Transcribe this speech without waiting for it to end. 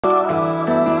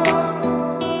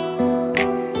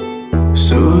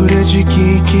सूरज की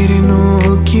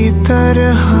किरणों की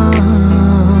तरह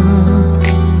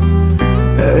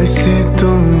ऐसे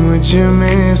तुम मुझ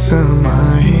में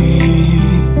समाए,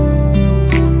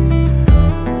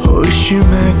 होश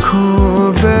में खो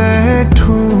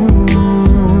बैठूं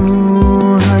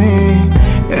है,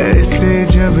 ऐसे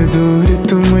जब दूर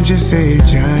तुम मुझसे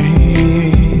जाए।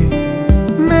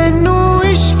 मैनू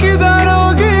इश्क दा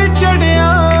रोग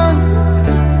चढ़िया,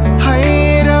 हाय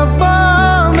रब्बा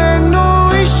मैनू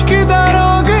इश्क दा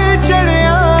रोग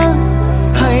चढ़िया,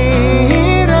 हाय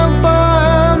रब्बा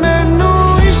मैनू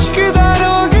इश्क दा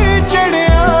रोग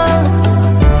चढ़िया,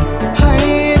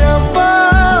 हाय रब्बा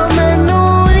मैनू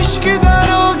इश्क दा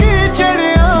रोग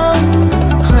चढ़िया,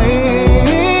 हाय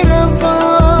रब्बा।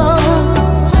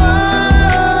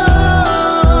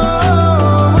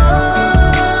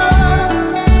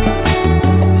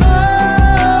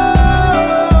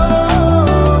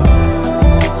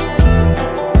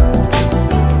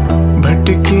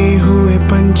 भटके हुए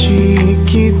पंछी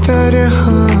की तरह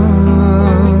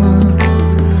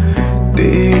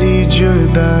तेरी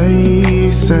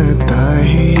जुदाई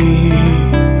सताए,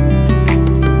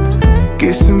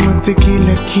 किस्मत की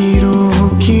लकीरों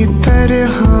की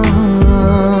तरह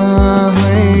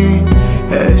है,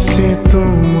 ऐसे तुम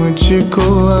मुझको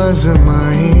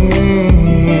आजमाए।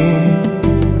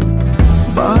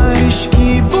 बारिश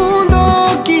की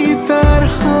बूंदों की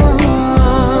तरह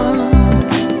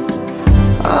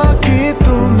आके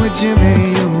तू मुझ में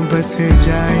यूं बस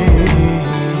जाए।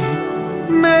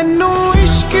 मैनू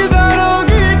इश्क दा रोग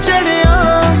चढ़िया,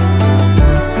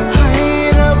 हाय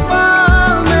रब्बा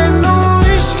मैनू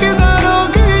इश्क दा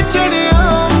रोग चढ़िया,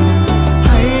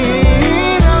 हाय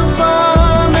रब्बा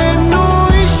मैनू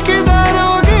इश्क दा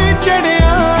रोग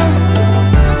चढ़िया,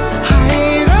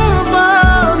 हाय रब्बा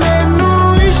मैनू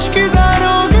इश्क दा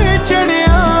रोग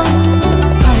चढ़िया,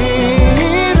 हाय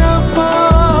रब्बा।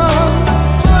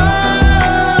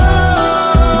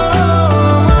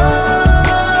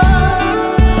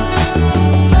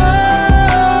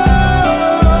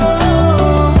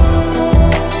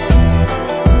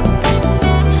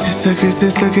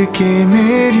 सिसक के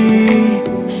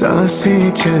मेरी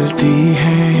सांसें चलती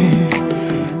हैं,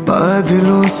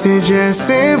 बादलों से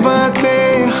जैसे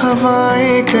बातें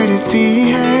हवाएं करती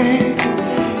हैं,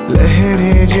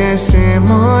 लहरें जैसे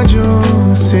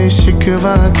मौजों से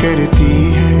शिकवा करती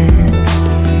हैं।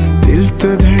 दिल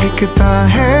तो धड़कता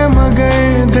है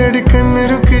मगर धड़कन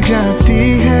रुक जाती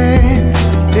है,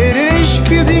 तेरे इश्क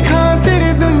दिखाते